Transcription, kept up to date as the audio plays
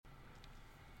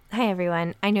Hi,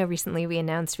 everyone. I know recently we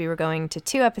announced we were going to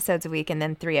 2 episodes a week and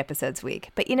then 3 episodes a week.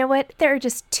 But you know what? There are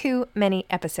just too many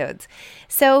episodes.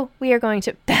 So we are going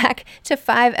back to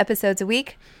 5 episodes a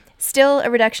week. Still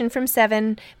a reduction from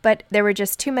 7, but there were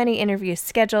just too many interviews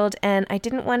scheduled, and I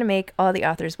didn't want to make all the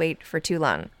authors wait for too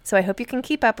long. So I hope you can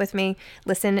keep up with me.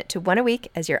 Listen to 1 a week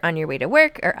as you're on your way to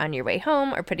work or on your way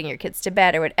home or putting your kids to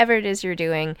bed or whatever it is you're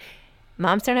doing.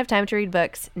 Moms Don't Have Time to Read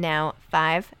Books, now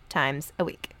 5 times a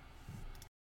week.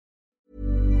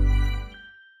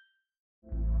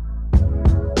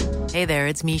 Hey there,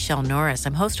 it's Michelle Norris.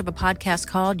 I'm host of a podcast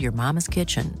called Your Mama's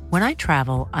Kitchen. When I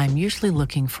travel, I'm usually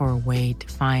looking for a way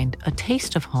to find a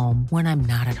taste of home when I'm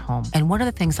not at home. And one of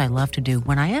the things I love to do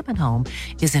when I am at home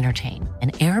is entertain.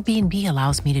 And Airbnb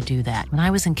allows me to do that. When I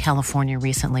was in California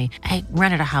recently, I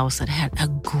rented a house that had a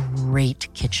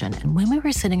great kitchen. And when we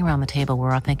were sitting around the table, we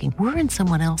were all thinking, we're in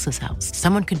someone else's house.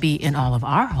 Someone could be in all of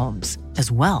our homes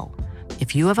as well.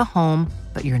 If you have a home,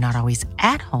 but you're not always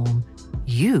at home,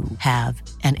 you have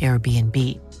an Airbnb.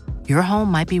 Your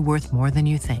home might be worth more than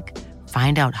you think.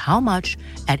 Find out how much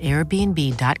at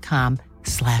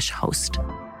airbnb.com/host.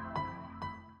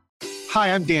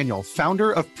 Hi, I'm Daniel,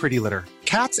 founder of Pretty Litter.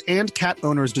 Cats and cat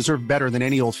owners deserve better than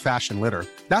any old-fashioned litter.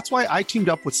 That's why I teamed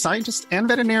up with scientists and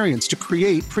veterinarians to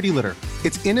create Pretty Litter.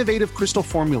 Its innovative crystal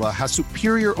formula has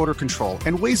superior odor control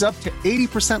and weighs up to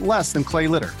 80% less than clay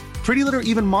litter. Pretty Litter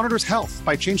even monitors health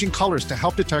by changing colors to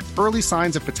help detect early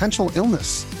signs of potential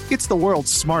illness. It's the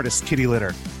world's smartest kitty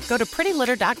litter. Go to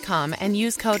prettylitter.com and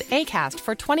use code ACAST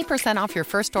for 20% off your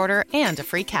first order and a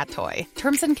free cat toy.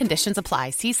 Terms and conditions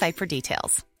apply. See site for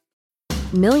details.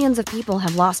 Millions of people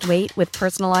have lost weight with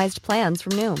personalized plans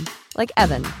from Noom. Like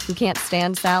Evan, who can't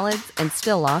stand salads and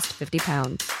still lost 50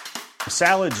 pounds.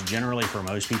 Salads generally for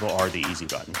most people are the easy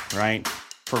button, right?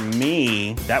 For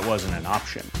me, that wasn't an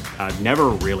option. I never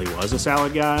really was a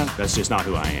salad guy. That's just not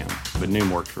who I am. But Noom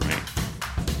worked for me.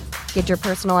 Get your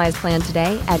personalized plan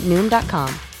today at Noom.com.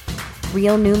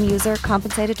 Real Noom user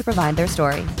compensated to provide their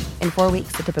story. In 4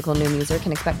 weeks, the typical Noom user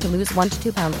can expect to lose 1 to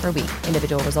 2 pounds per week.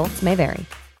 Individual results may vary.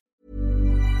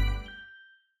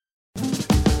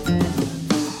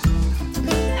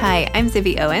 Hi, I'm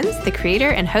Zibby Owens, the creator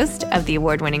and host of the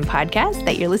award-winning podcast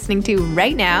that you're listening to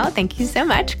right now. Thank you so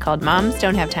much, called Moms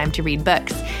Don't Have Time to Read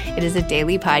Books. It is a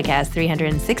daily podcast,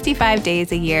 365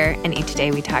 days a year, and each day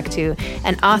we talk to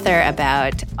an author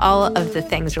about all of the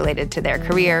things related to their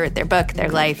career, their book, their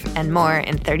life, and more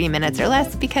in 30 minutes or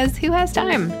less, because who has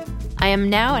time? I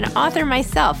am now an author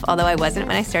myself, although I wasn't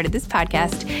when I started this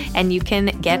podcast, and you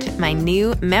can get my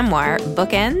new memoir,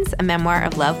 Bookends, a memoir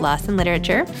of love, loss, and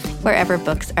literature, wherever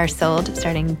books are sold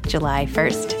starting July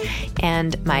 1st,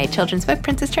 and my children's book,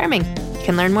 Princess Charming. You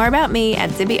can learn more about me at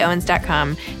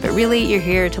zibbyowens.com, but really you're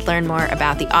here to learn more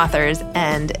about the authors,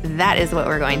 and that is what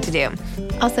we're going to do.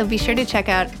 Also, be sure to check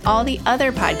out all the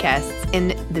other podcasts in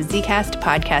the Zcast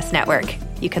Podcast Network.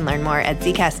 You can learn more at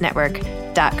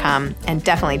zcastnetwork.com and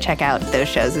definitely check out those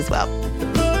shows as well.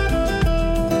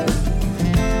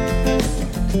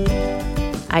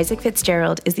 Isaac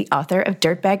Fitzgerald is the author of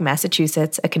DIRTBAG,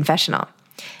 Massachusetts, a Confessional.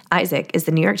 Isaac is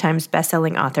the New York Times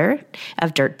bestselling author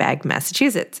of DIRTBAG,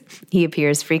 Massachusetts. He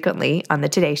appears frequently on The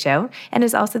Today Show and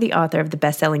is also the author of the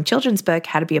bestselling children's book,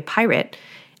 How to Be a Pirate,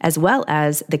 as well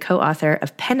as the co-author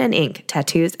of Pen and Ink,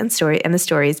 Tattoos and the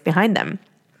Stories Behind Them.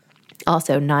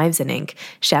 Also, Knives and Ink,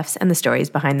 Chefs and the Stories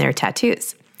Behind Their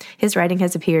Tattoos. His writing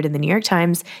has appeared in the New York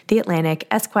Times, The Atlantic,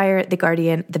 Esquire, The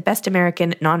Guardian, The Best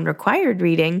American Non-Required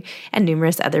Reading, and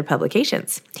numerous other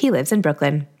publications. He lives in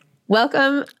Brooklyn.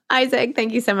 Welcome, Isaac.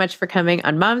 Thank you so much for coming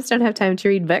on Moms Don't Have Time to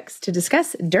Read Books to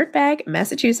discuss DIRTBAG,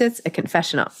 Massachusetts, a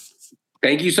Confessional.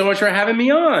 Thank you so much for having me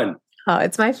on. Oh,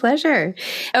 it's my pleasure.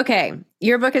 Okay,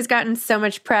 your book has gotten so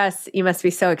much press. You must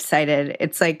be so excited.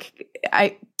 It's like,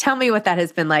 tell me what that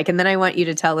has been like, and then I want you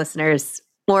to tell listeners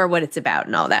more what it's about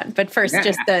and all that. But first,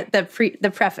 just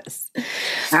the preface.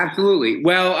 Absolutely.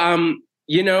 Well,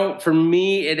 for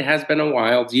me, it has been a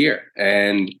wild year,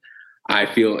 and I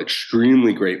feel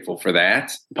extremely grateful for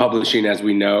that. Publishing, as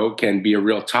we know, can be a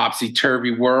real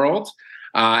topsy-turvy world.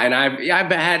 And I've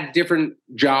had different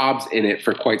jobs in it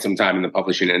for quite some time in the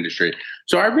publishing industry.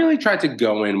 So I really tried to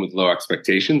go in with low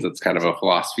expectations. That's kind of a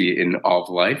philosophy in all of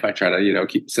life. I try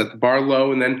to, set the bar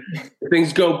low, and then if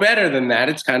things go better than that,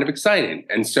 it's kind of exciting.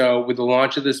 And so with the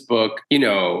launch of this book,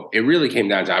 it really came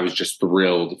down to I was just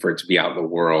thrilled for it to be out in the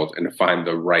world and to find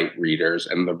the right readers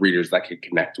and the readers that could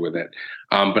connect with it.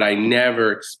 But I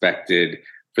never expected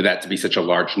for that to be such a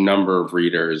large number of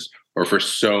readers or for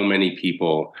so many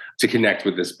people to connect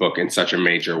with this book in such a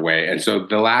major way. And so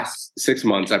the last 6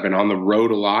 months, I've been on the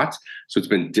road a lot. So it's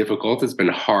been difficult. It's been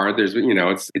hard. There's been,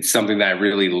 it's something that I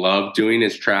really love doing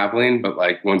is traveling. But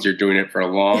like once you're doing it for a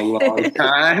long, long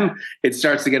time, it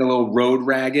starts to get a little road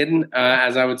ragged,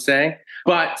 as I would say.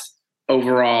 But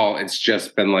overall, it's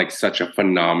just been like such a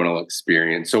phenomenal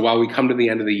experience. So while we come to the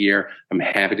end of the year, I'm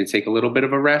happy to take a little bit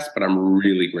of a rest, but I'm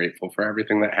really grateful for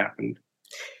everything that happened.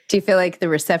 Do you feel like the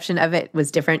reception of it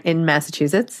was different in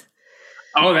Massachusetts?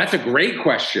 Oh, that's a great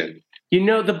question.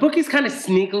 The book is kind of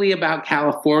sneakily about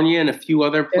California and a few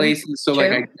other places. So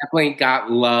like I definitely got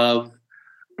love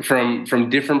from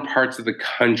different parts of the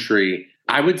country.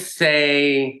 I would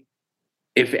say,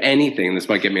 if anything, this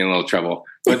might get me in a little trouble,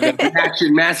 but the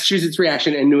reaction, Massachusetts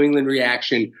reaction and New England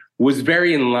reaction was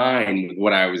very in line with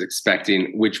what I was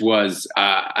expecting, which was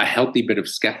a healthy bit of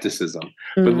skepticism.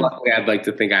 Mm-hmm. But luckily, I'd like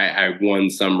to think I won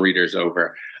some readers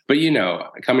over. But,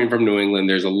 coming from New England,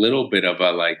 there's a little bit of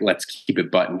a like, let's keep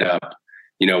it buttoned up.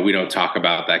 We don't talk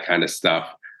about that kind of stuff.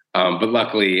 But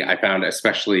luckily, I found,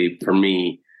 especially for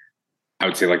me, I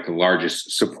would say like the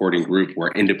largest supporting group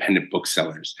were independent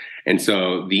booksellers. And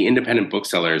so the independent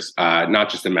booksellers, not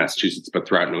just in Massachusetts, but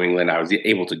throughout New England, I was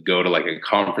able to go to like a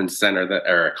conference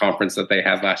that they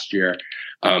had last year.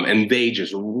 And they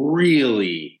just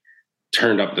really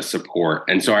turned up the support.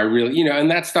 And so I really, and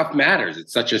that stuff matters.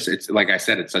 It's like I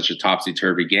said, it's such a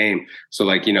topsy-turvy game. So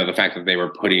like, the fact that they were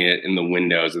putting it in the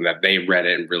windows and that they read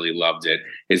it and really loved it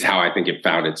is how I think it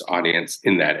found its audience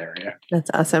in that area.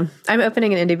 That's awesome. I'm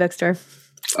opening an indie bookstore.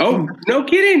 Oh, no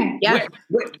kidding. Yeah.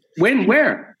 When,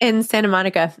 where? In Santa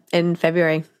Monica in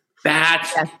February.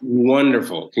 That's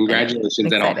wonderful.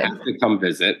 Congratulations. And I'll have to come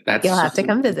visit. You'll have to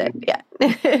come visit. Yeah.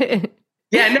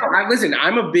 Yeah, no, listen,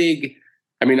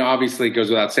 obviously it goes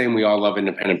without saying we all love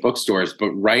independent bookstores, but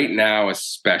right now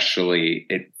especially,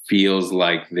 it feels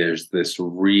like there's this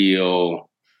real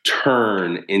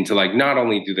turn into like, not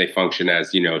only do they function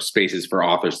as, spaces for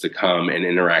authors to come and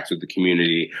interact with the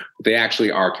community, they actually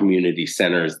are community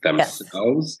centers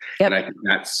themselves. Yes. Yep. And I think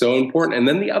that's so important. And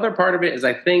then the other part of it is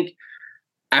I think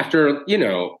after,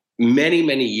 many,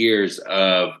 many years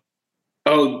of,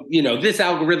 this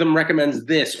algorithm recommends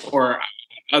this, or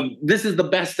this is the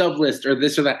best of list, or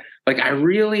this or that. Like, I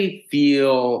really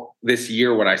feel this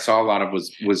year what I saw a lot of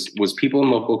was people in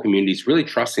local communities really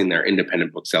trusting their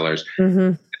independent booksellers,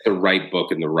 mm-hmm. the right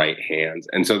book in the right hands.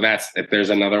 And so if there's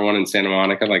another one in Santa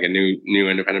Monica, like a new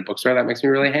independent bookstore, that makes me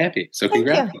really happy. So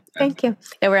congrats. Thank you.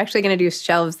 Now we're actually going to do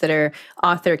shelves that are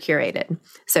author curated.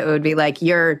 So it would be like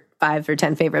your 5 or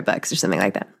 10 favorite books or something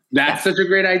like that. That's such a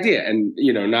great idea. And,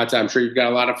 I'm sure you've got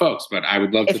a lot of folks, but I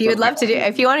would love if you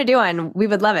want to do one, we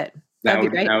would love it. That'd be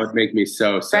great. That would make me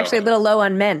so. We're actually a little low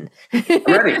on men. I'm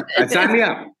ready. Sign me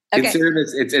up. Okay. Consider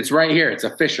this. It's right here. It's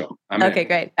official. Okay,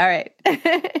 great. All right.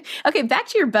 Okay, back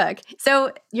to your book.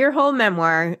 So your whole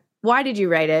memoir, why did you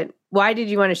write it? Why did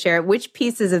you want to share it? Which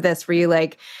pieces of this were you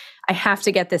like, I have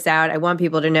to get this out. I want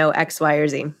people to know X, Y, or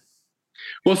Z?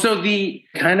 Well, so the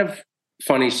kind of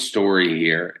funny story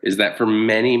here is that for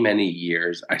many, many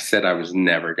years, I said I was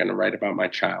never going to write about my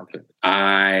childhood.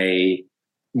 I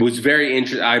was very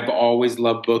interested. I've always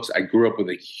loved books. I grew up with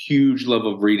a huge love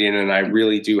of reading, and I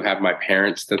really do have my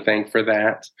parents to thank for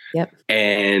that. Yep.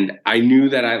 And I knew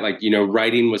that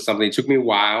writing was something. It took me a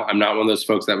while. I'm not one of those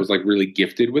folks that was like really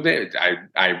gifted with it.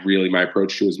 My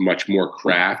approach to it was much more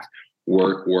craft,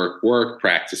 work,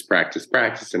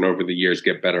 practice. And over the years,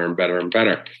 get better and better and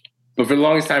better. But for the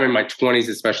longest time in my 20s,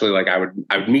 especially, like I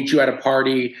would meet you at a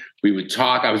party. We would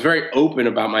talk. I was very open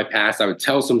about my past. I would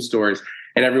tell some stories.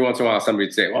 And every once in a while, somebody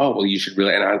would say, oh, well, you should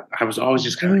really. And I was always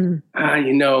just kind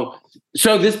of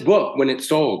So this book, when it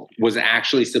sold, was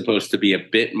actually supposed to be a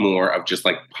bit more of just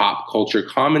like pop culture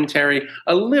commentary,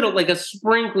 a little like a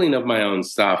sprinkling of my own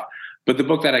stuff. But the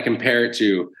book that I compare it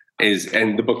to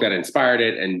and the book that inspired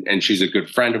it, and she's a good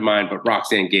friend of mine, but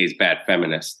Roxane Gay's Bad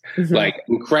Feminist, mm-hmm. like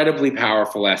incredibly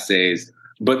powerful essays,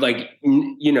 but like,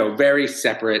 very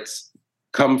separate,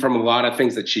 come from a lot of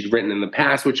things that she'd written in the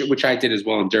past, which I did as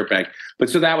well in DIRTBAG. But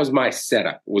so that was my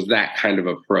setup, was that kind of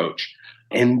approach.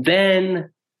 And then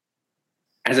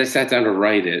as I sat down to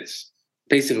write it,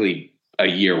 basically a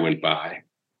year went by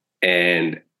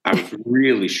and I was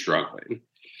really struggling.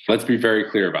 Let's be very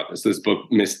clear about this. This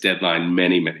book missed deadline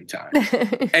many, many times.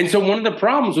 And so one of the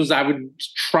problems was I would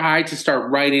try to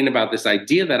start writing about this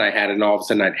idea that I had, and all of a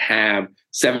sudden I'd have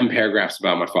 7 paragraphs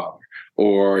about my father,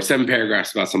 or 7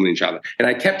 paragraphs about something in childhood. And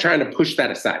I kept trying to push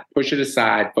it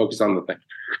aside, focus on the thing.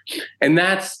 And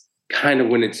that's kind of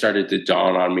when it started to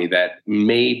dawn on me that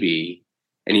maybe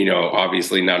And, you know,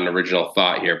 obviously not an original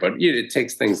thought here, but it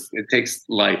takes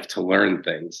life to learn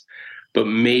things. But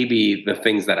maybe the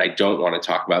things that I don't want to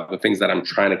talk about, the things that I'm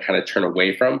trying to kind of turn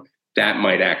away from, that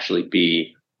might actually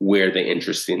be where the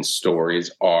interesting stories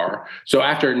are. So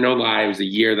after, no lie, it was a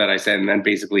year that I said, and then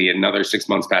basically another 6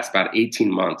 months passed, about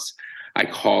 18 months, I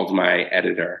called my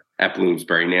editor at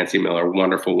Bloomsbury, Nancy Miller,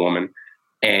 wonderful woman.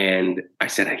 And I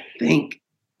said, I think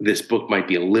this book might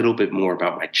be a little bit more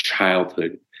about my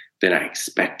childhood than I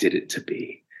expected it to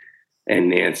be. And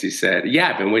Nancy said, yeah,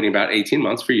 I've been waiting about 18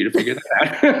 months for you to figure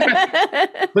that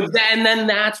out. But then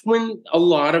that's when a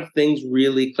lot of things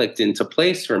really clicked into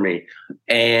place for me.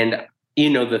 And, you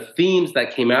know, the themes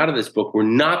that came out of this book were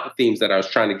not the themes that I was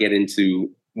trying to get into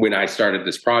when I started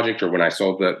this project or when I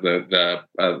sold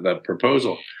the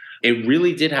proposal. It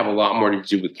really did have a lot more to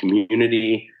do with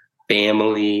community,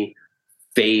 family,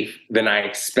 faith than I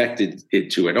expected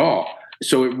it to at all.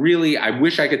 So it really, I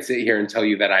wish I could sit here and tell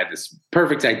you that I had this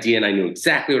perfect idea and I knew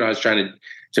exactly what I was trying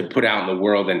to put out in the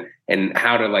world and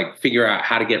how to like figure out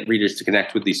how to get readers to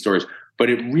connect with these stories. But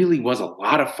it really was a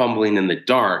lot of fumbling in the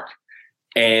dark.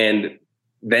 And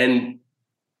then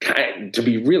to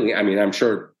be really, I mean, I'm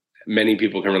sure many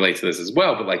people can relate to this as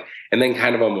well, but like, and then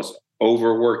kind of almost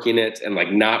overworking it and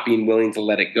like not being willing to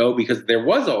let it go, because there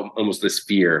was almost this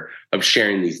fear of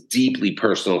sharing these deeply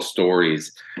personal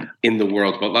stories in the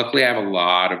world. But luckily I have a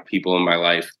lot of people in my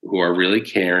life who are really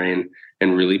caring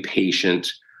and really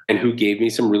patient and who gave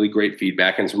me some really great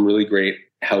feedback and some really great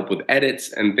help with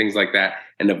edits and things like that.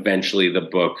 And eventually the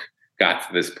book got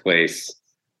to this place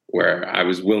where I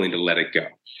was willing to let it go.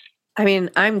 I mean,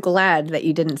 I'm glad that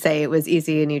you didn't say it was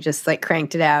easy and you just like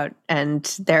cranked it out and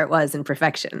there it was in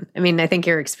perfection. I mean, I think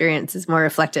your experience is more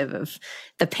reflective of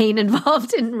the pain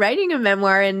involved in writing a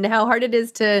memoir and how hard it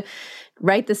is to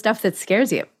write the stuff that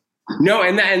scares you. No,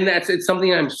 and it's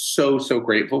something I'm so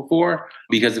grateful for,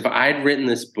 because if I'd written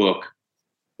this book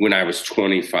when I was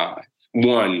 25,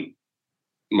 one,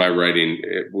 my writing,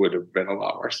 it would have been a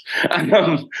lot worse.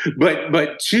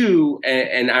 But two,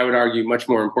 and I would argue much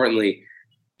more importantly,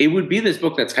 it would be this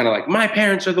book that's kind of like, my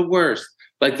parents are the worst.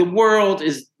 Like the world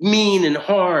is mean and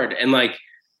hard. And like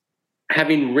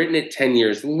having written it 10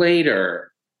 years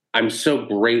later, I'm so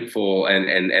grateful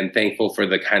and thankful for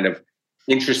the kind of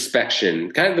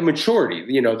introspection, kind of the maturity,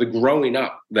 you know, the growing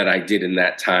up that I did in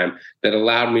that time that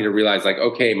allowed me to realize like,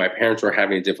 okay, my parents were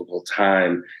having a difficult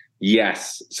time.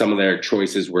 Yes, some of their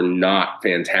choices were not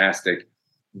fantastic,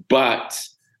 but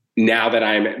now that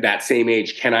I'm that same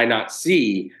age, can I not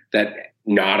see that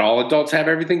not all adults have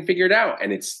everything figured out?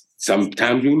 And it's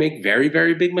sometimes we make very,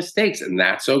 very big mistakes, and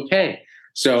that's okay.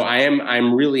 So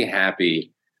I'm really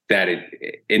happy that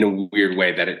it, in a weird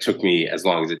way, that it took me as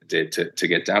long as it did to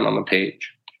get down on the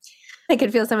page. I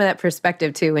could feel some of that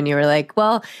perspective too when you were like,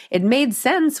 well, it made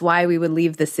sense why we would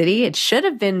leave the city. It should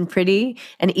have been pretty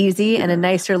and easy and a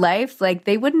nicer life. Like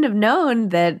they wouldn't have known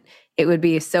that it would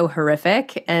be so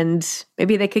horrific. And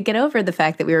maybe they could get over the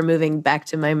fact that we were moving back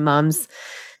to my mom's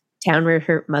town where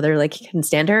her mother like couldn't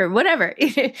stand her or whatever.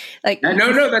 Like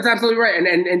no, that's absolutely right.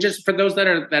 And just for those that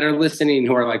are listening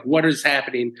who are like, what is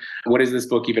happening? What is this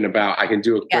book even about? I can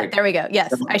do it quick. There we go.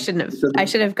 Yes, I should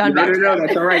have gone back. No,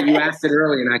 that's all right. You asked it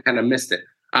early and I kind of missed it.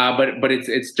 But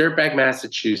it's DIRTBAG,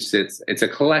 Massachusetts. It's a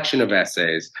collection of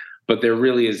essays, but there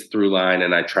really is through line,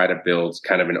 and I try to build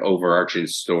kind of an overarching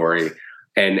story.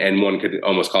 And one could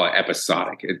almost call it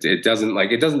episodic.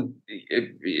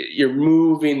 You're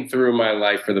moving through my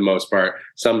life for the most part.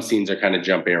 Some scenes are kind of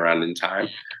jumping around in time.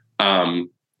 And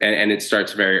it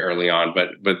starts very early on, but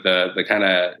the kind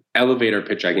of elevator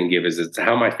pitch I can give is it's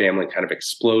how my family kind of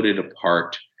exploded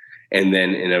apart. And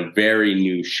then in a very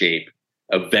new shape,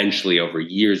 eventually over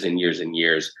years and years and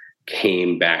years,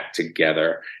 came back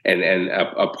together. And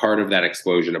a part of that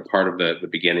explosion, a part of the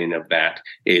beginning of that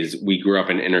is we grew up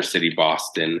in inner city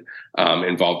Boston,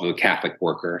 involved with a Catholic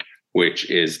worker, which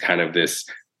is kind of this,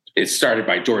 it's started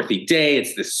by Dorothy Day.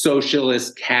 It's the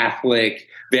socialist Catholic,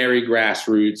 very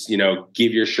grassroots, you know,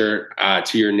 give your shirt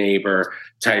to your neighbor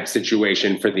type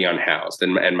situation for the unhoused.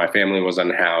 And my family was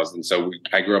unhoused. And so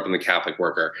I grew up in the Catholic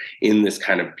worker in this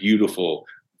kind of beautiful,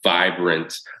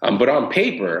 vibrant, but on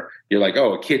paper, you're like,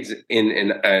 oh, a kid's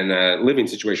in a living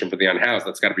situation for the unhoused.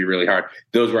 That's got to be really hard.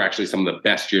 Those were actually some of the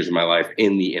best years of my life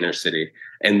in the inner city.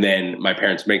 And then my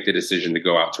parents make the decision to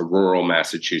go out to rural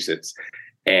Massachusetts.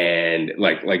 And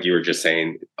like you were just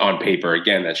saying, on paper,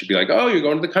 again, that should be like, oh, you're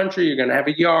going to the country, you're going to have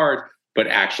a yard. But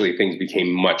actually things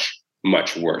became much,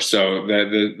 much worse. So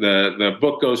the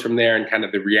book goes from there, and kind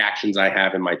of the reactions I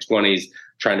have in my 20s,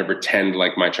 trying to pretend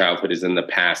like my childhood is in the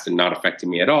past and not affecting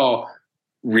me at all,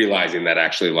 realizing that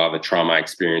actually a lot of the trauma I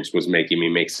experienced was making me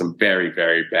make some very,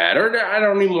 very bad, or I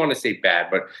don't even want to say bad,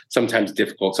 but sometimes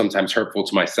difficult, sometimes hurtful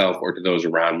to myself or to those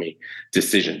around me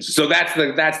decisions. So that's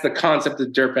the concept of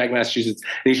Dirtbag, Massachusetts.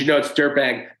 And you should know it's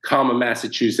Dirtbag,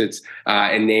 Massachusetts,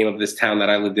 and name of this town that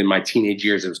I lived in my teenage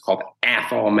years. It was called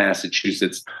Athol,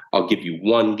 Massachusetts. I'll give you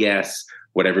one guess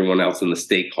what everyone else in the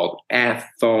state called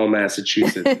Athol,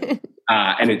 Massachusetts.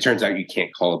 And it turns out you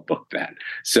can't call a book that.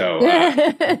 So,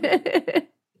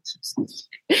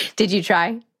 did you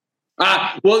try?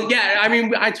 Well, yeah. I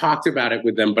mean, I talked about it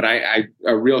with them, but I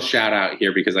a real shout out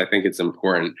here because I think it's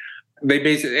important. They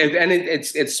basically, and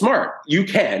it's smart. You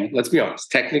can. Let's be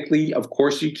honest. Technically, of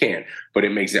course, you can, but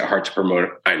it makes it hard to promote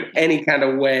in any kind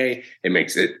of way. It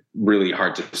makes it really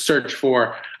hard to search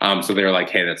for. So they're like,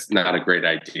 hey, that's not a great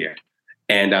idea.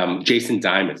 And Jason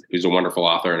Diamond, who's a wonderful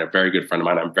author and a very good friend of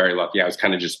mine, I'm very lucky. I was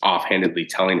kind of just offhandedly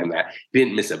telling him that. He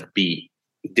didn't miss a beat.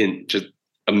 He didn't just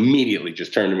immediately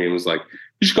just turn to me and was like,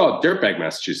 you should call it Dirtbag,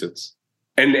 Massachusetts.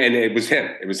 And it was him.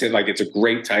 It was him. Like, it's a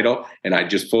great title. And I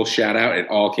just full shout out. It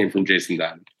all came from Jason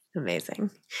Diamond.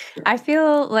 Amazing. I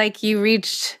feel like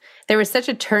there was such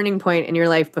a turning point in your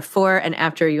life before and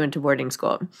after you went to boarding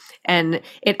school. And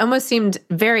it almost seemed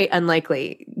very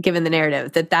unlikely, given the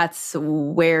narrative, that that's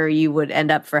where you would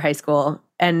end up for high school.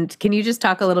 And can you just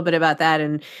talk a little bit about that?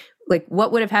 And like,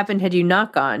 what would have happened had you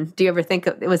not gone? Do you ever think,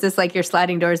 was this like your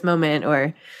sliding doors moment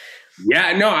or?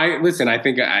 Yeah, no, I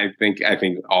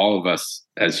think all of us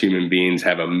as human beings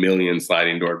have a million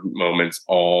sliding door moments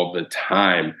all the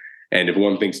time. And if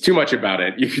one thinks too much about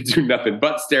it, you could do nothing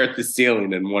but stare at the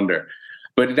ceiling and wonder.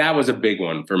 But that was a big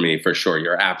one for me, for sure.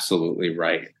 You're absolutely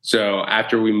right. So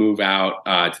after we move out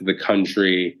to the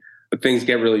country, things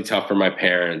get really tough for my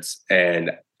parents.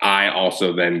 And I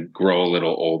also then grow a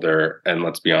little older. And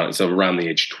let's be honest, so around the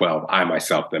age 12, I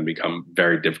myself then become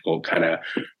very difficult, kind of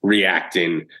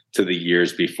reacting to the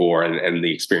years before and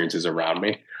the experiences around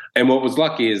me. And what was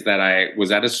lucky is that I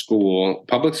was at a school,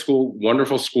 public school,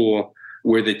 wonderful school,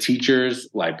 where the teachers,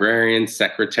 librarians,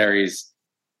 secretaries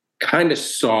kind of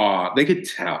they could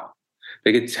tell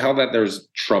that there's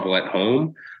trouble at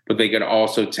home, but they could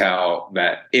also tell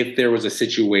that if there was a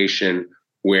situation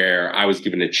where I was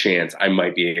given a chance, I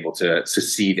might be able to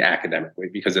succeed academically,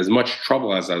 because as much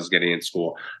trouble as I was getting in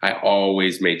school, I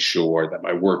always made sure that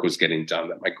my work was getting done,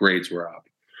 that my grades were up.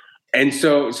 And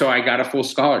so I got a full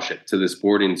scholarship to this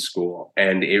boarding school.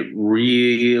 And it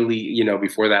really,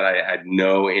 before that, I had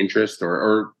no interest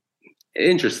or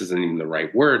interest isn't even the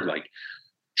right word, like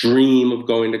dream of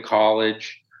going to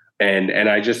college. And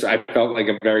I felt like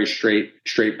a very straight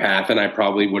path. And I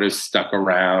probably would have stuck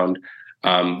around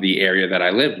the area that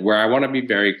I lived, where I want to be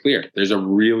very clear. There's a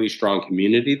really strong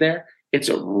community there. It's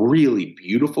a really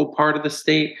beautiful part of the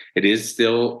state. It is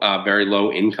still a very low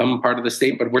income part of the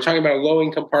state, but we're talking about a low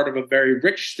income part of a very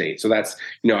rich state. So that's,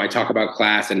 I talk about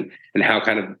class and how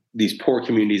kind of these poor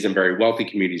communities and very wealthy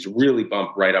communities really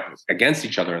bump right up against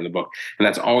each other in the book. And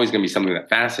that's always going to be something that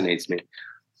fascinates me.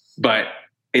 But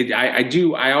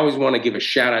I always want to give a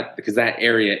shout out, because that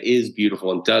area is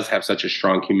beautiful and does have such a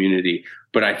strong community.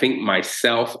 But I think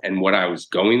myself and what I was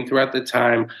going through at the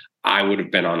time, I would have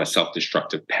been on a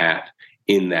self-destructive path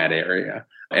in that area.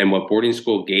 And what boarding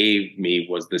school gave me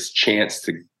was this chance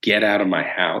to get out of my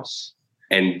house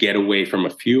and get away from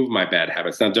a few of my bad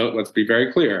habits. Now, let's be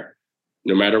very clear.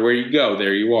 No matter where you go,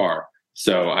 there you are.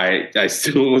 So I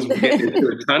still was getting into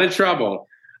a ton of trouble.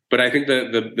 But I think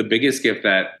the biggest gift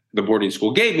that the boarding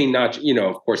school gave me, not,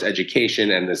 of course, education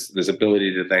and this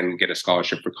ability to then get a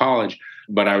scholarship for college,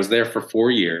 but I was there for 4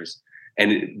 years.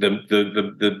 And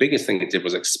the biggest thing it did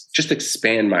was just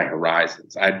expand my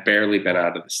horizons. I'd barely been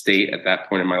out of the state at that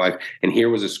point in my life. And here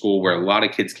was a school where a lot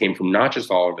of kids came from not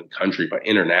just all over the country, but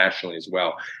internationally as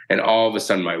well. And all of a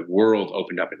sudden, my world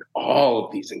opened up in all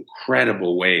of these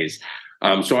incredible ways.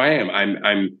 So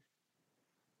I'm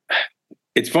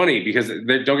it's funny because don't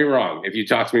get me wrong. If you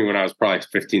talk to me when I was probably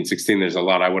 15, 16, there's a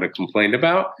lot I would have complained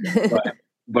about.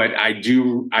 But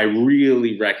I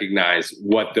really recognize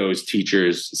what those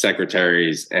teachers,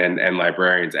 secretaries, and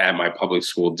librarians at my public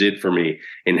school did for me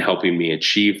in helping me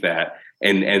achieve that.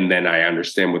 And then I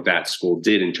understand what that school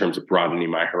did in terms of broadening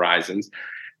my horizons.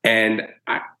 And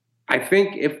I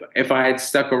think if I had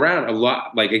stuck around a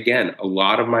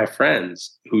lot of my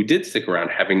friends who did stick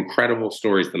around have incredible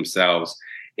stories themselves,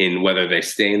 in whether they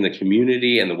stay in the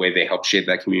community and the way they help shape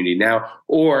that community now,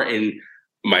 or in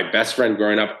my best friend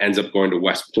growing up ends up going to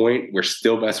West Point. We're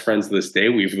still best friends to this day.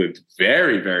 We've lived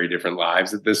very, very different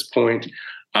lives at this point.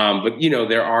 But,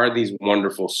 there are these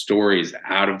wonderful stories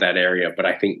out of that area. But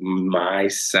I think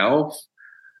myself,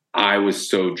 I was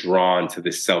so drawn to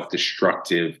this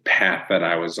self-destructive path that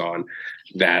I was on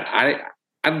that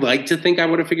I'd like to think I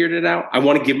would have figured it out. I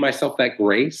want to give myself that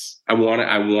grace. I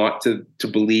want to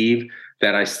believe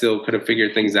that I still could have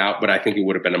figured things out, but I think it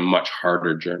would have been a much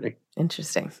harder journey.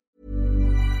 Interesting.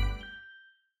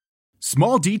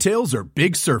 Small details are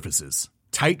big surfaces.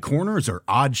 Tight corners are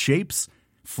odd shapes.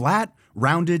 Flat,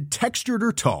 rounded, textured,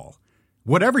 or tall.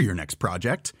 Whatever your next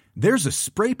project, there's a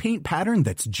spray paint pattern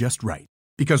that's just right.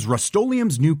 Because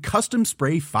Rust-Oleum's new Custom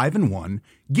Spray 5-in-1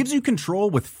 gives you control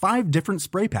with 5 different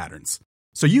spray patterns.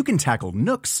 So you can tackle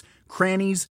nooks,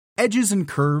 crannies, edges, and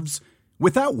curves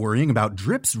without worrying about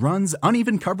drips, runs,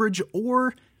 uneven coverage,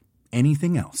 or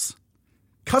anything else.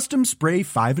 Custom Spray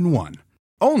 5-in-1.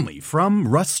 Only from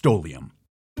Rust-Oleum.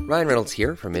 Ryan Reynolds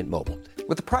here from Mint Mobile.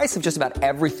 With the price of just about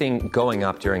everything going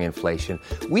up during inflation,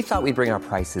 we thought we'd bring our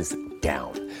prices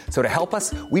down. So to help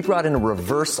us, we brought in a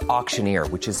reverse auctioneer,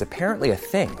 which is apparently a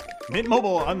thing. Mint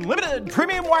Mobile Unlimited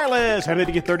Premium Wireless. How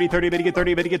to get 30, 30, bit to get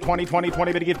 30, bit to get 20, 20,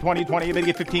 20, bit to get 20, 20, bit to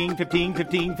get 15, 15,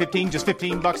 15, 15, just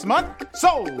 $15 a month?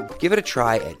 Sold! Give it a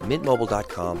try at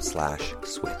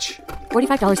mintmobile.com/switch.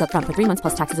 $45 up front for 3 months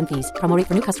plus taxes and fees. Promo rate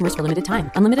for new customers for limited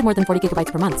time. Unlimited more than 40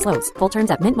 gigabytes per month. Slows full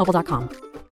terms at mintmobile.com.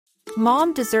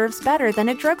 Mom deserves better than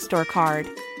a drugstore card.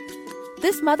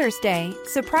 This Mother's Day,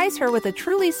 surprise her with a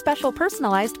truly special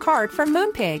personalized card from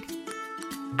Moonpig.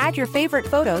 Add your favorite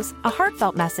photos, a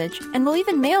heartfelt message, and we'll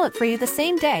even mail it for you the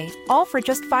same day, all for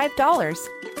just $5.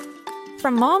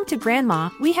 From mom to grandma,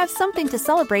 we have something to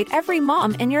celebrate every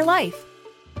mom in your life.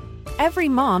 Every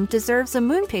mom deserves a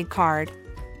Moonpig card.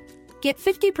 Get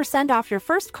 50% off your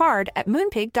first card at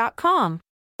moonpig.com.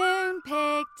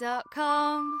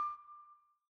 Moonpig.com.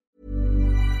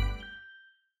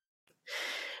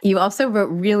 You also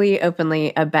wrote really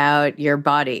openly about your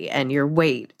body and your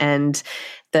weight and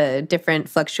the different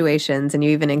fluctuations. And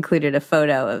you even included a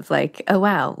photo of like, oh,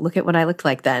 wow, look at what I looked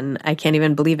like then. I can't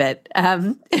even believe it,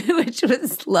 which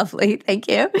was lovely. Thank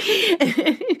you.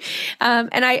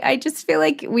 And I just feel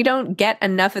like we don't get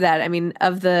enough of that. I mean,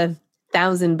 of the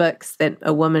 1,000 books that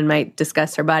a woman might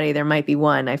discuss her body, there might be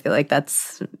one. I feel like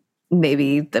that's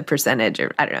maybe the percentage,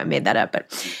 or I don't know, I made that up. But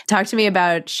talk to me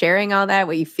about sharing all that,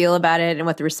 what you feel about it, and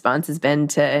what the response has been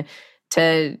to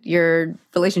your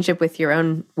relationship with your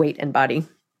own weight and body.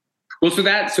 Well, so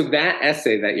that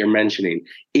essay that you're mentioning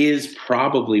is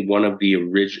probably one of the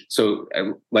original. So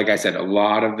like I said, a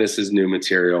lot of this is new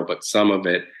material, but some of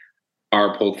it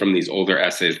are pulled from these older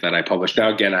essays that I published.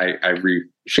 Now, again, I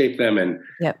reshaped them and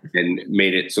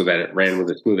made it so that it ran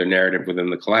with a smoother narrative within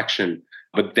the collection.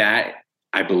 But that,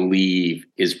 I believe,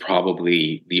 is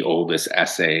probably the oldest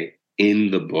essay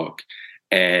in the book.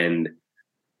 And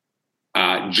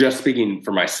just speaking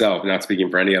for myself, not speaking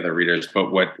for any other readers,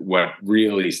 but what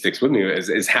really sticks with me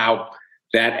is how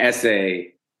that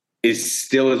essay is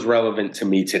still as relevant to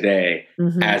me today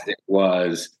as it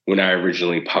was when I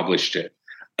originally published it.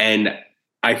 And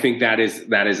I think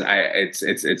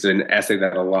it's an essay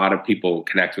that a lot of people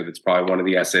connect with. It's probably one of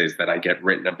the essays that I get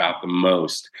written about the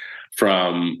most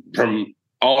from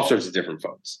all sorts of different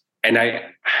folks. And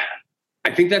I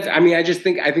think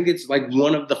I think it's like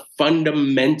one of the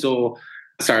fundamental,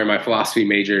 sorry, my philosophy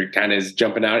major kind of is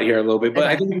jumping out here a little bit, but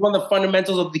I think one of the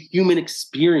fundamentals of the human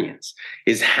experience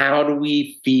is how do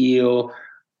we feel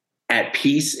at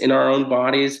peace in our own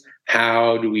bodies?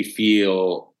 How do we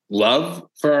feel love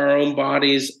for our own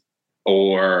bodies,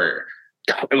 or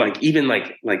like even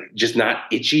like just not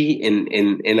itchy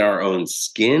in our own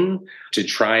skin, to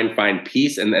try and find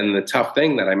peace? And then the tough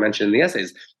thing that I mentioned in the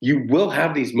essays, you will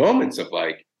have these moments of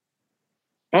like,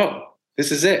 oh,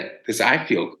 this is it.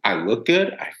 I look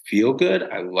good. I feel good.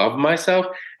 I love myself.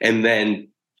 And then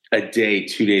a day,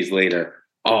 2 days later,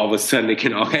 all of a sudden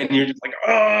and you're just like,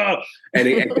 oh, and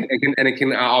it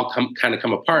can all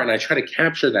come apart. And I try to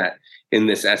capture that in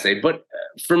this essay. But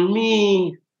for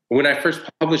me, when I first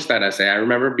published that essay, I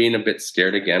remember being a bit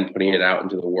scared again, putting it out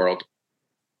into the world.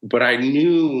 But I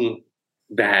knew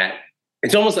that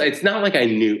it's not like I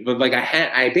knew, but like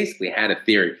I basically had a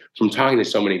theory from talking to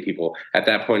so many people. At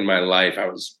that point in my life, I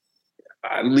was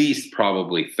at least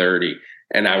probably 30.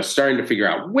 And I was starting to figure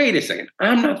out, wait a second,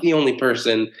 I'm not the only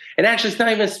person. And actually, it's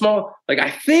not even small. Like, I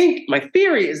think my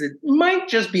theory is it might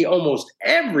just be almost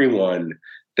everyone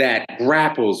that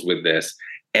grapples with this.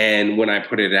 And when I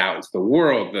put it out into the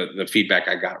world, the feedback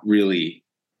I got really,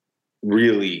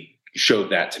 really showed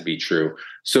that to be true.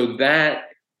 So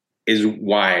that is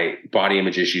why body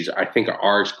image issues, I think,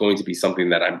 are going to be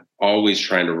something that I'm always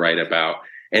trying to write about.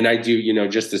 And I do,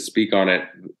 just to speak on it,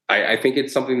 I think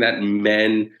it's something that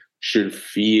men should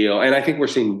feel. And I think we're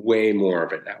seeing way more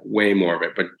of it now,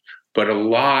 but a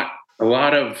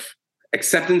lot of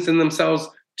acceptance in themselves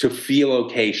to feel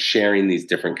okay sharing these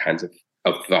different kinds of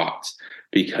thoughts.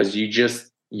 because you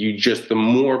just, the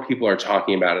more people are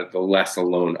talking about it, the less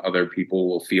alone other people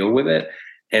will feel with it.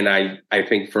 And I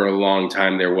think for a long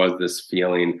time, there was this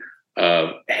feeling of,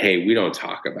 hey, we don't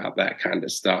talk about that kind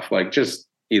of stuff. Like, just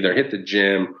either hit the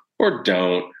gym or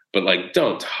don't, but like,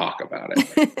 don't talk about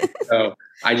it. So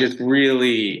I just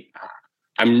really,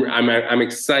 I'm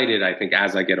excited, I think,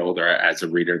 as I get older as a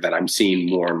reader, that I'm seeing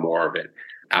more and more of it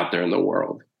out there in the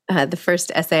world. The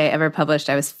first essay I ever published,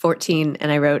 I was 14, and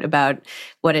I wrote about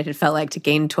what it had felt like to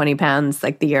gain 20 pounds,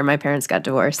 like the year my parents got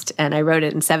divorced. And I wrote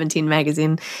it in 17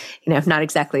 magazine, not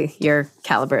exactly your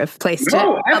caliber of place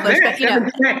to publish.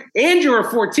 But, and you were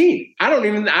 14. I don't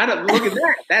look at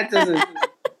that. That doesn't,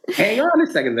 hang on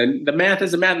a second. The math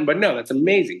is a math, but no, that's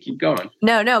amazing. Keep going.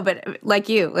 No, but like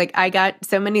you, I got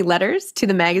so many letters to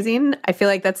the magazine. I feel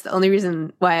like that's the only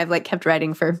reason why I've kept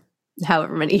writing for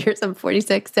however many years. I'm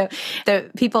 46. So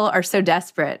the people are so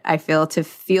desperate, I feel, to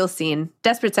feel seen.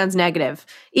 Desperate sounds negative.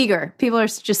 Eager. People are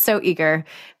just so eager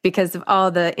because of all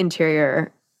the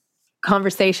interior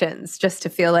conversations, just to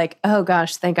feel like, oh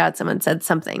gosh, thank God someone said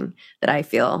something that I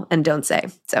feel and don't say.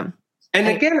 So, and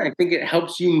again, I think it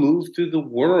helps you move through the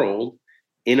world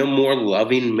in a more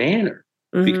loving manner,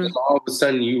 because all of a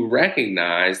sudden you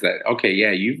recognize that, okay,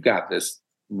 yeah, you've got these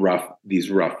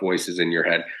rough voices in your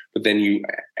head, but then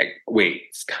wait,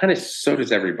 it's kind of, so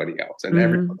does everybody else, and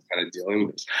everyone's kind of dealing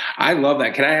with this. I love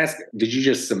that. Can I ask, did you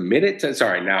just submit it to,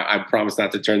 sorry, now I promise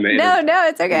not to turn the No,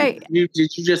 it's okay. Did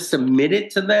you just submit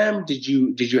it to them? Did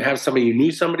you have somebody, you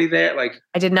knew somebody there?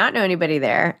 I did not know anybody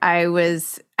there.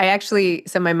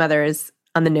 So my mother is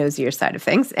on the nosier side of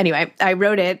things. Anyway, I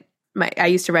wrote it. I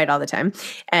used to write all the time.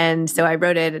 And so I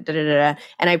wrote it, and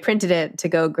I printed it to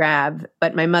go grab,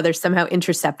 but my mother somehow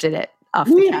intercepted it off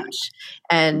the couch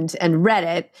and read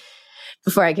it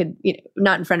before I could,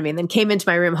 not in front of me, and then came into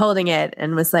my room holding it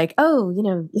and was like, oh,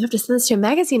 you have to send this to a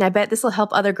magazine. I bet this will help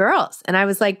other girls. And I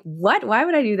was like, what? Why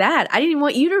would I do that? I didn't even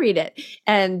want you to read it.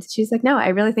 And she's like, no, I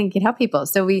really think it can help people.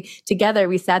 So we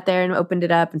sat there and opened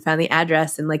it up and found the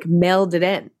address and mailed it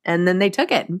in. And then they took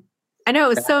it. I know,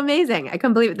 it was so amazing. I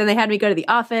couldn't believe it. Then they had me go to the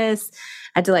office.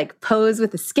 I had to pose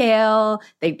with a scale.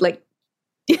 They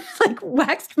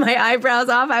waxed my eyebrows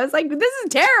off. I was like, this is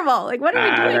terrible. What are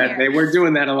we doing here? They were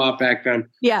doing that a lot back then.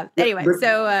 Yeah. Anyway,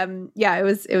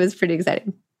 it was pretty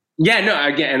exciting. Yeah, no,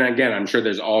 again, I'm sure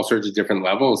there's all sorts of different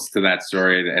levels to that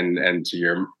story and to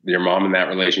your mom and that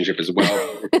relationship as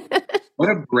well. What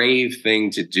a brave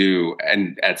thing to do,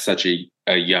 and at such a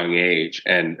young age.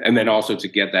 And then also to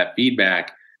get that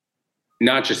feedback,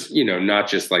 not just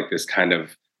this kind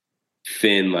of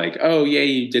thin, oh yeah,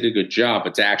 you did a good job,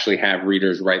 but to actually have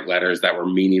readers write letters that were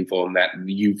meaningful and that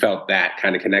you felt that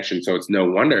kind of connection. So it's no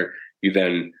wonder you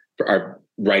then are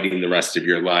writing the rest of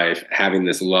your life, having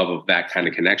this love of that kind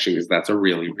of connection, because that's a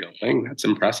really real thing. That's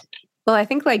impressive. Well, I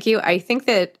think like you, I think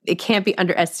that it can't be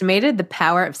underestimated, the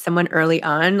power of someone early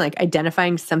on,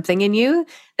 identifying something in you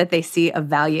that they see of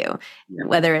value. Yeah.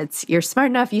 Whether it's you're smart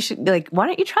enough, you should why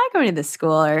don't you try going to this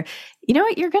school, or you know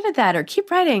what, you're good at that, or keep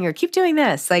writing, or keep doing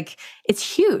this.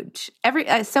 It's huge.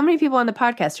 So many people on the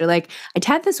podcast are I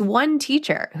had this one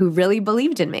teacher who really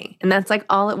believed in me, and that's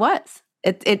all it was.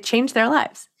 It changed their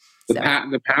lives.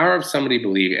 The power of somebody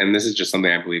believing, and this is just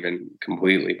something I believe in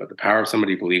completely, but the power of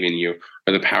somebody believing in you,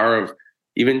 or the power of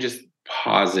even just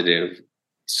positive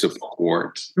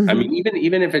support. Mm-hmm. I mean,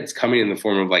 even if it's coming in the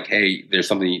form of hey, there's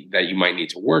something that you might need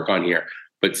to work on here,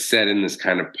 but said in this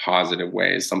kind of positive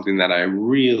way, is something that I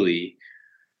really,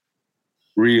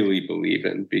 really believe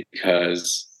in,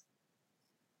 because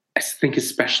I think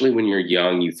especially when you're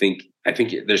young, I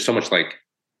think there's so much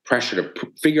pressure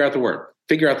to figure out the world.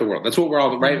 That's what we're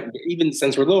all, right? Even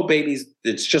since we're little babies,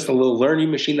 it's just a little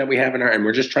learning machine that we have in and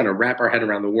we're just trying to wrap our head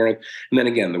around the world. And then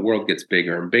again, the world gets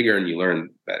bigger and bigger, and you learn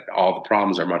that all the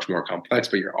problems are much more complex,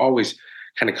 but you're always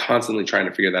kind of constantly trying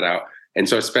to figure that out. And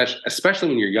so especially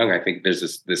when you're young, I think there's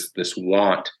this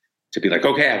want to be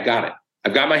okay, I've got it.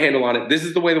 I've got my handle on it. This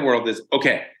is the way the world is.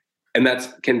 Okay. And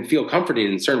that can feel comforting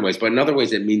in certain ways, but in other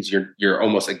ways, it means you're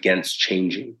almost against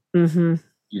changing. Mm-hmm.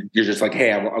 You're just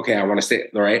hey, I want to stay,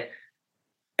 right?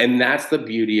 And that's the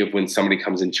beauty of when somebody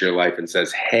comes into your life and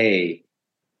says, hey,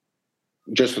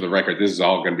 just for the record, this is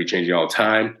all going to be changing all the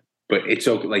time, but it's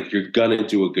okay. You're going to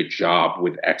do a good job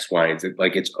with X, Y, and Z.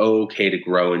 It's okay to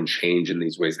grow and change in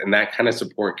these ways. And that kind of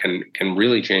support can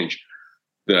really change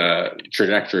the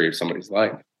trajectory of somebody's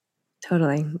life.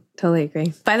 Totally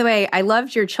agree. By the way, I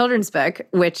loved your children's book,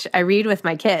 which I read with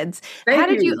my kids. How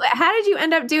did you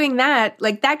end up doing that?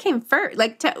 That came first. How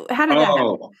did that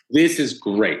happen? This is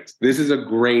great. This is a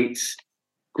great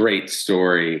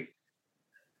story.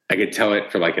 I could tell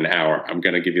it for like an hour. I'm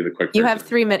going to give you the quick You version. have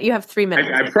 3 minutes. You have 3 minutes.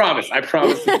 I promise.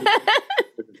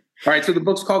 All right, so the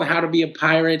book's called How to Be a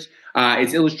Pirate.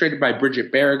 It's illustrated by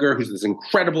Bridget Berriger, who's this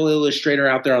incredible illustrator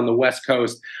out there on the West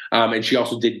Coast. And she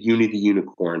also did Uni the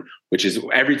Unicorn, which is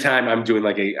every time I'm doing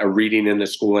like a reading in the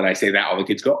school and I say that, all the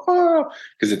kids go, oh,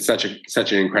 because it's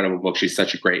such an incredible book. She's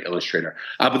such a great illustrator.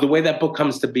 But the way that book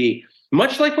comes to be,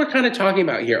 much like we're kind of talking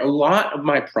about here, a lot of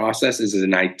my process is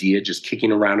an idea just kicking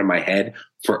around in my head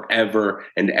forever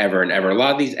and ever and ever. A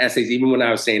lot of these essays, even when I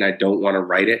was saying I don't want to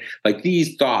write it, like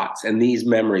these thoughts and these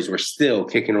memories were still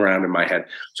kicking around in my head.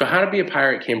 So How to Be a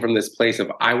Pirate came from this place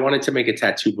of I wanted to make a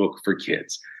tattoo book for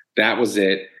kids. That was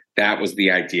it. That was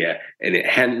the idea. And it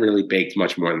hadn't really baked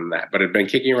much more than that. But it had been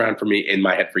kicking around for me in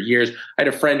my head for years. I had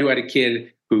a friend who had a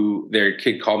kid who their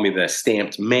kid called me the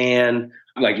stamped man.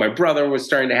 Like my brother was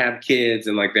starting to have kids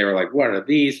and like they were like, what are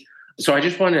these? So I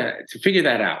just wanted to figure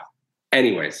that out.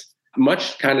 Anyways,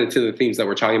 much kind of to the themes that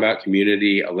we're talking about,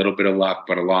 community, a little bit of luck,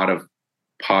 but a lot of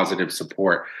positive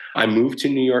support. I moved to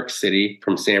New York City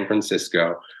from San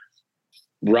Francisco.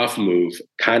 Rough move,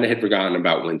 kind of had forgotten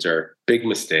about winter, big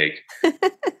mistake.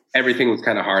 Everything was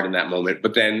kind of hard in that moment.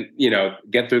 But then,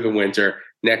 get through the winter,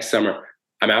 next summer,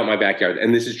 I'm out in my backyard.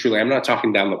 And this is truly, I'm not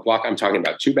talking down the block. I'm talking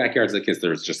about 2 backyards because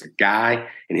there's just a guy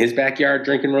in his backyard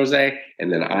drinking rosé.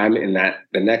 And then I'm in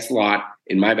the next lot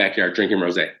in my backyard drinking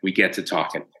rosé. We get to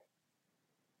talking.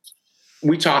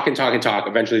 We talk and talk and talk.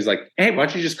 Eventually he's like, hey, why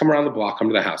don't you just come around the block, come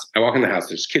to the house. I walk in the house.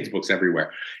 There's kids' books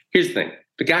everywhere. Here's the thing.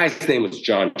 The guy's name was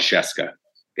John Sheska.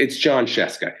 It's John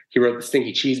Sheska. He wrote The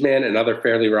Stinky Cheese Man and other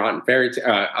fairly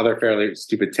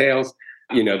stupid tales.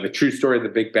 The True Story of the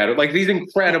Big Bad, like these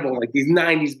incredible, like these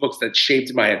 90s books that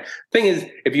shaped my head. Thing is,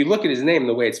 if you look at his name,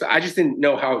 the way I just didn't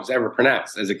know how it was ever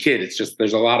pronounced as a kid. It's just,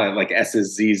 there's a lot of like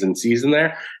S's, Z's, and C's in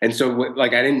there. And so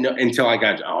like, I didn't know until I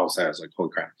got to all of a sudden, I was like, holy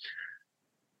crap.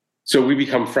 So we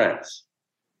become friends.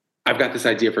 I've got this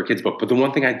idea for a kid's book, but the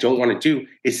one thing I don't want to do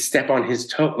is step on his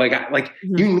toe.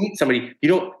 You meet somebody,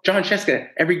 John Sheska,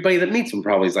 everybody that meets him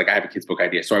probably is like, I have a kid's book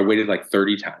idea. So I waited like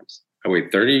 30 times. I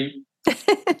waited 30.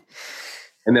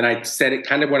 And then I said it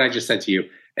kind of what I just said to you.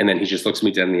 And then he just looks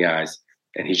me dead in the eyes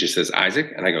and he just says,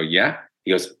 Isaac. And I go, yeah.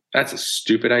 He goes, that's a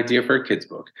stupid idea for a kid's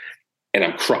book. And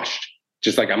I'm crushed.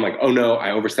 I'm like, oh no,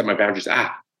 I overstepped my boundaries.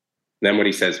 Then what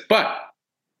he says, but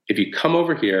if you come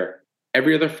over here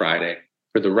every other Friday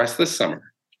for the rest of the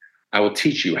summer, I will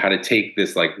teach you how to take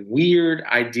this like weird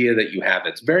idea that you have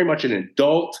that's very much an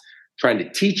adult trying to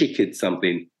teach a kid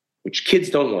something, which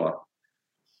kids don't want,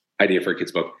 idea for a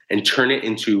kid's book, and turn it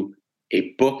into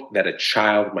a book that a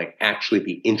child might actually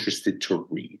be interested to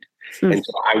read. And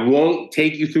so I won't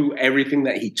take you through everything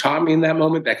that he taught me in that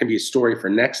moment. That can be a story for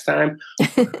next time.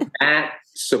 That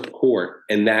support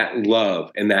and that love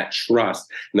and that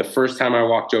trust. And the first time I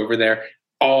walked over there,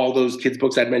 all those kids'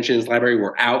 books I'd mentioned in his library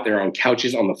were out there on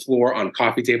couches, on the floor, on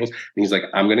coffee tables. And he's like,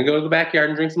 I'm going to go to the backyard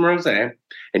and drink some rosé,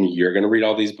 and you're going to read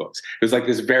all these books. It was like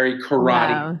this very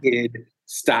karate kid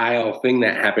style thing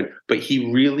that happened, but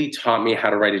he really taught me how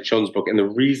to write a children's book. And the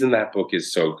reason that book is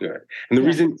so good and the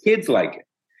reason kids like it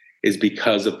is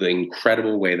because of the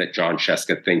incredible way that John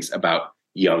Sheska thinks about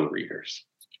young readers.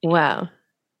 Wow.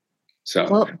 So,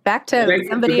 well, back to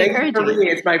somebody encouraging.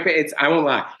 It's I won't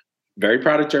lie. Very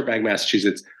proud of DIRTBAG,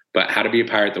 Massachusetts, but How to Be a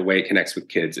Pirate, the way it connects with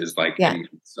kids is like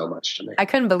so much to me. I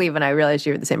couldn't believe when I realized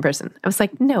you were the same person. I was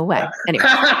like, no way. Anyway.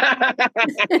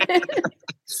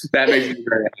 That makes me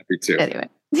very happy too. Anyway.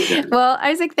 Yeah. Well,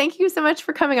 Isaac, thank you so much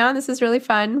for coming on. This was really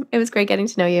fun. It was great getting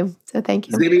to know you. So thank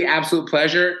you. It's going to be an absolute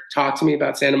pleasure. Talk to me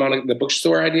about Santa Monica, the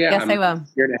bookstore idea. Yes, I will.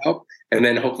 Here to help. And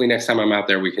then hopefully next time I'm out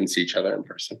there, we can see each other in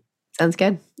person. Sounds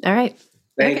good. All right.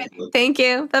 Thank you. Thank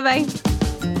you. Bye-bye.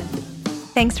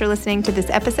 Thanks for listening to this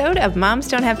episode of Moms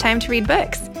Don't Have Time to Read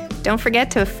Books. Don't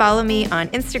forget to follow me on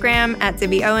Instagram at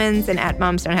Zibby Owens and at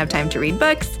Moms Don't Have Time to Read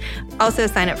Books. Also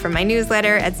sign up for my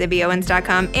newsletter at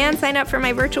zibbyowens.com and sign up for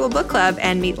my virtual book club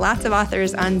and meet lots of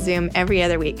authors on Zoom every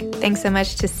other week. Thanks so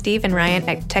much to Steve and Ryan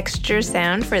at Texture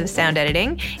Sound for the sound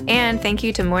editing. And thank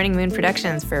you to Morning Moon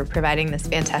Productions for providing this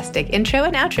fantastic intro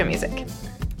and outro music.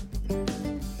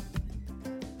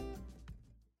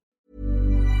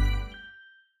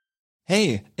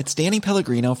 Hey, it's Danny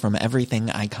Pellegrino from Everything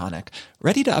Iconic.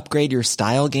 Ready to upgrade your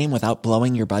style game without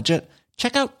blowing your budget?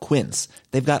 Check out Quince.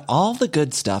 They've got all the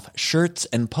good stuff, shirts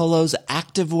and polos,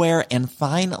 activewear, and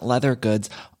fine leather goods,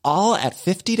 all at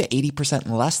 50 to 80%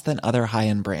 less than other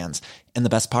high-end brands. And the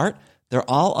best part?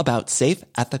 They're all about safe,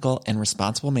 ethical, and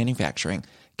responsible manufacturing.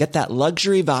 Get that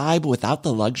luxury vibe without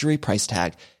the luxury price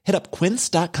tag. Hit up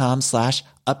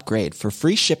quince.com/upgrade for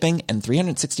free shipping and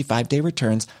 365-day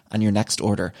returns on your next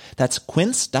order. That's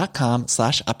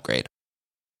quince.com/upgrade.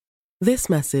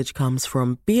 This message comes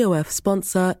from BOF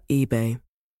sponsor eBay.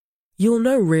 You'll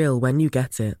know real when you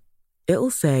get it.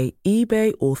 It'll say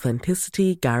eBay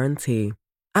Authenticity Guarantee.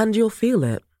 And you'll feel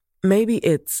it. Maybe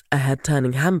it's a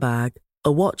head-turning handbag,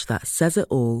 a watch that says it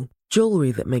all,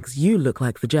 jewelry that makes you look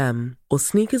like the gem, or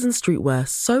sneakers and streetwear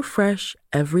so fresh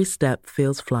every step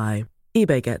feels fly.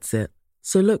 eBay gets it.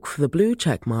 So look for the blue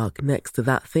check mark next to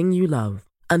that thing you love.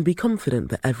 And be confident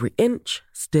that every inch,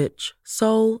 stitch,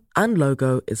 sole, and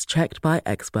logo is checked by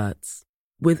experts.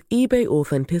 With eBay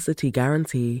Authenticity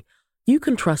Guarantee, you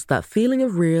can trust that feeling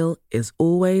of real is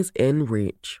always in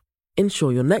reach.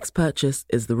 Ensure your next purchase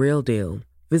is the real deal.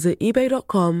 Visit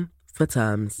eBay.com for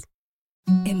terms.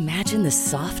 Imagine the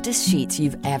softest sheets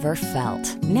you've ever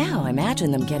felt. Now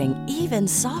imagine them getting even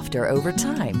softer over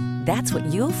time. That's what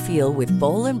you'll feel with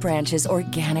Boll & Branch's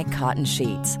organic cotton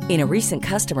sheets. In a recent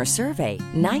customer survey,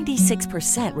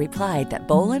 96% replied that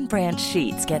Boll & Branch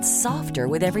sheets get softer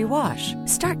with every wash.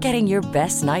 Start getting your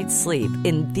best night's sleep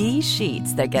in these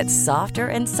sheets that get softer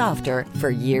and softer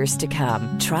for years to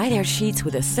come. Try their sheets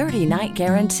with a 30-night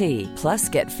guarantee. Plus,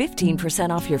 get 15%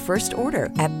 off your first order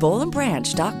at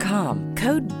bollandbranch.com.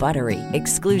 Code BUTTERY.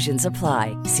 Exclusions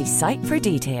apply. See site for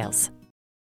details.